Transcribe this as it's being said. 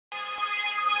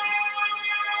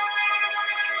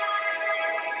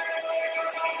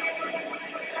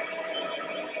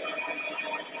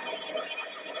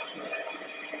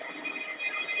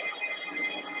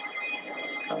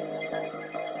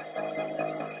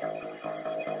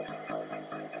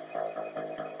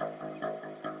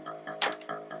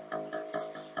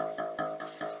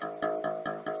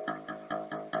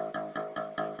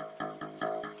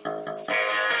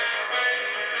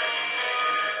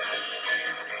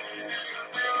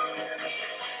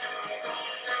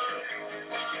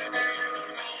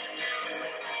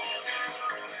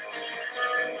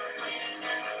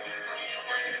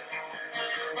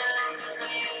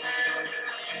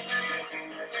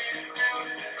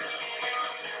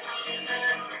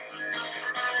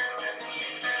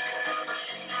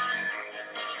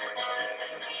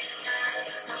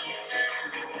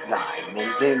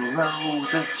Diamonds and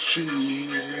roses,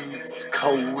 she's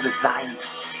cold as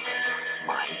ice.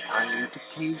 My time to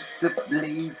take the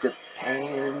blade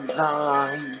depends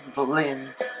on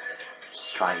Evelyn.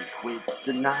 Strike with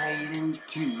the night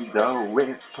into the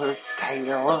ripper's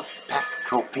tail of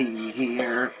spectral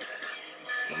fear.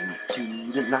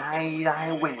 Into the night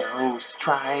I will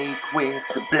strike with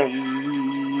the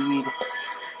blade.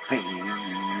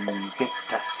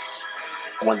 Victus,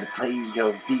 when the plague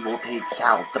of evil takes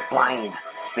out the blind.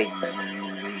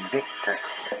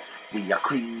 Victus, we are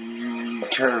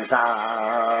creatures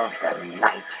of the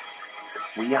night.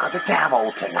 We are the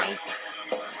devil tonight,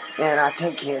 and I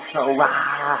think it's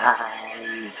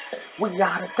alright. We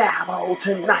are the devil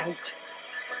tonight.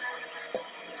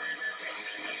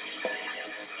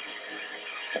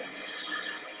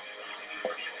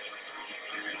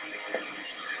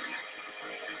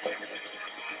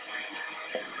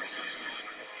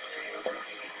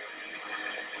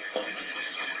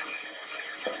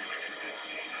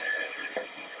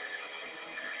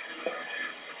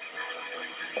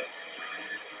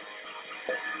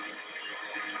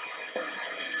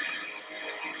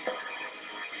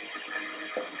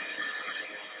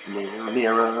 Mirror,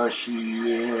 mirror,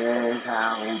 she is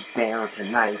out there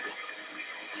tonight.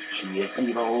 She is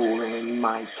evil and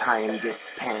my time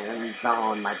depends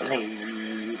on my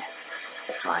blade.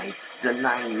 Strike the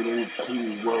night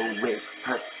into a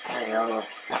ripper's tail of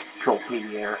spectral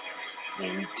fear.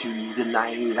 Into the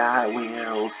night I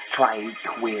will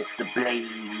strike with the blade.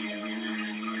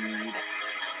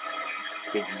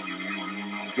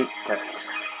 Victus,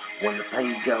 when the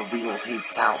plague of evil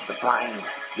takes out the blind.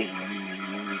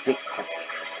 Victus,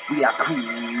 we are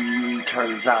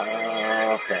creatures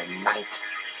of the night.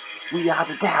 We are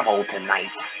the devil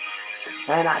tonight,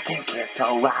 and I think it's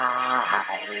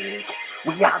alright.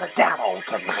 We are the devil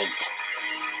tonight.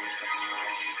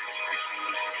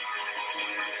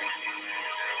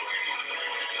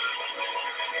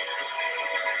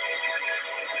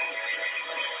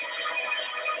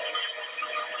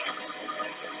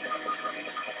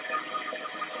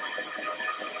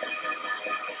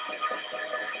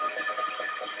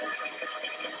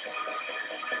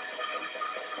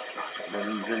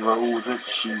 Diamonds and roses,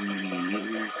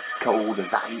 she's as cold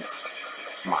as ice.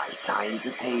 My time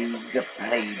to take the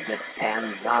blade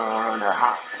depends on her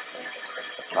heart.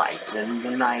 Striking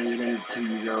the night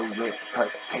into the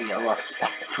ripper's tail of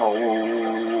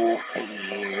spectral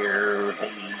fear.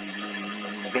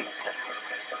 Victus,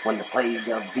 when the plague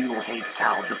of evil takes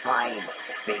out the blind.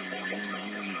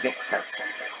 Victus,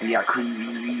 we are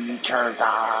creatures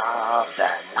of the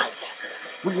night.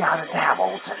 We are the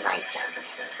devil tonight,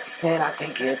 and I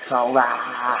think it's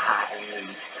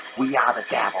alright. We are the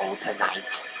devil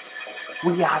tonight.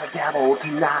 We are the devil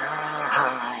tonight.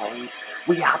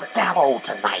 We are the devil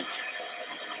tonight.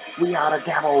 We are the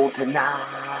devil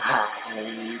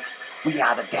tonight. We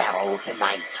are the devil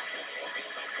tonight.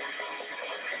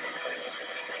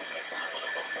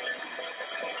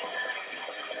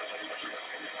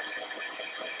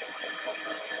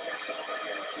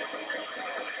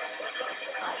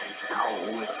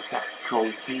 Cold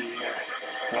spectral fear,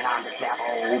 and I'm the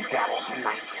devil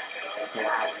tonight. And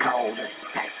I've cold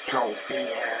spectral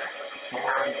fear, and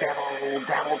I'm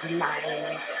devil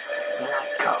tonight. And I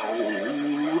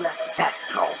cold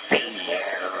spectral fear.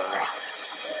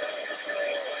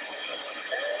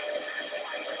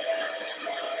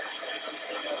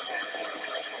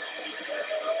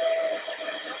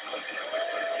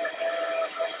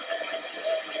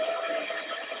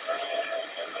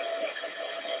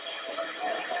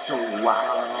 So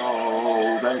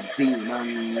all the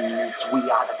demons, we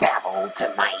are the devil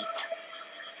tonight.